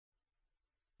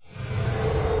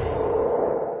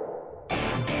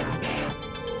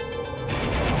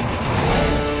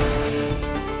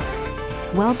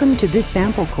Welcome to this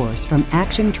sample course from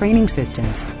Action Training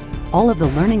Systems. All of the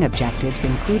learning objectives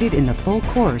included in the full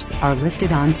course are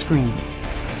listed on screen.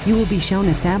 You will be shown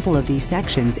a sample of these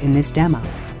sections in this demo.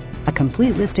 A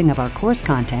complete listing of our course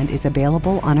content is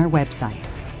available on our website.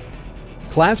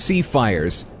 Class C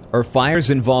fires, or fires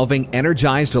involving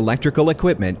energized electrical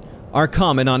equipment, are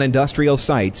common on industrial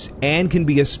sites and can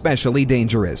be especially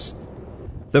dangerous.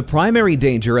 The primary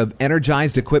danger of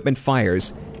energized equipment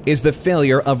fires is the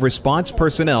failure of response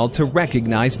personnel to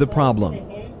recognize the problem.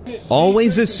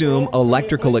 Always assume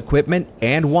electrical equipment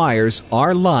and wires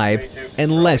are live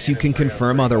unless you can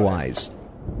confirm otherwise.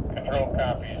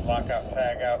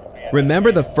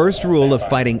 Remember, the first rule of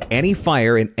fighting any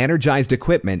fire in energized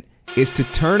equipment is to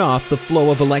turn off the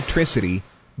flow of electricity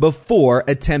before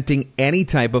attempting any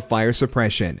type of fire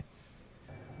suppression.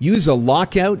 Use a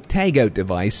lockout/tagout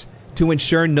device to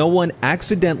ensure no one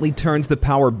accidentally turns the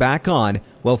power back on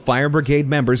while fire brigade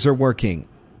members are working.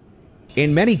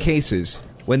 In many cases,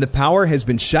 when the power has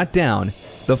been shut down,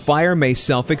 the fire may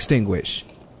self-extinguish.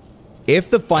 If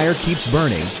the fire keeps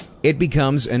burning, it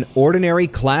becomes an ordinary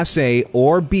Class A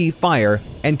or B fire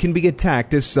and can be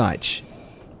attacked as such.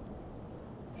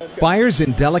 Fires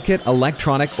in delicate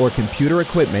electronic or computer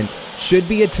equipment should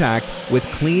be attacked with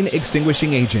clean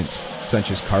extinguishing agents, such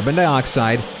as carbon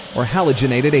dioxide or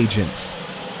halogenated agents.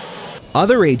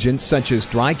 Other agents, such as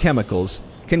dry chemicals,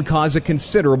 can cause a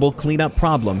considerable cleanup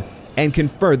problem and can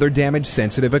further damage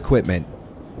sensitive equipment.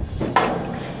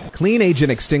 Clean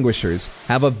agent extinguishers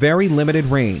have a very limited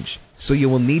range, so you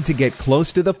will need to get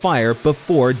close to the fire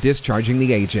before discharging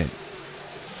the agent.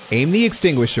 Aim the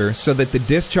extinguisher so that the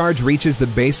discharge reaches the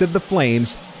base of the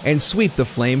flames and sweep the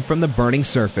flame from the burning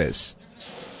surface.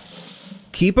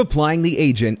 Keep applying the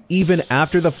agent even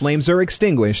after the flames are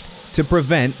extinguished to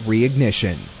prevent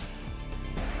reignition.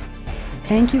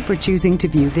 Thank you for choosing to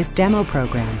view this demo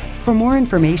program. For more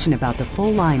information about the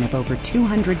full line of over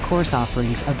 200 course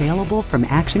offerings available from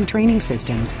Action Training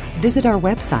Systems, visit our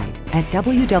website at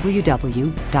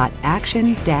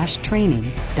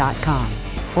www.action-training.com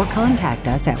or contact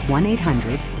us at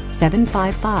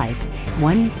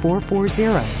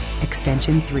 1-800-755-1440,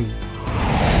 extension 3.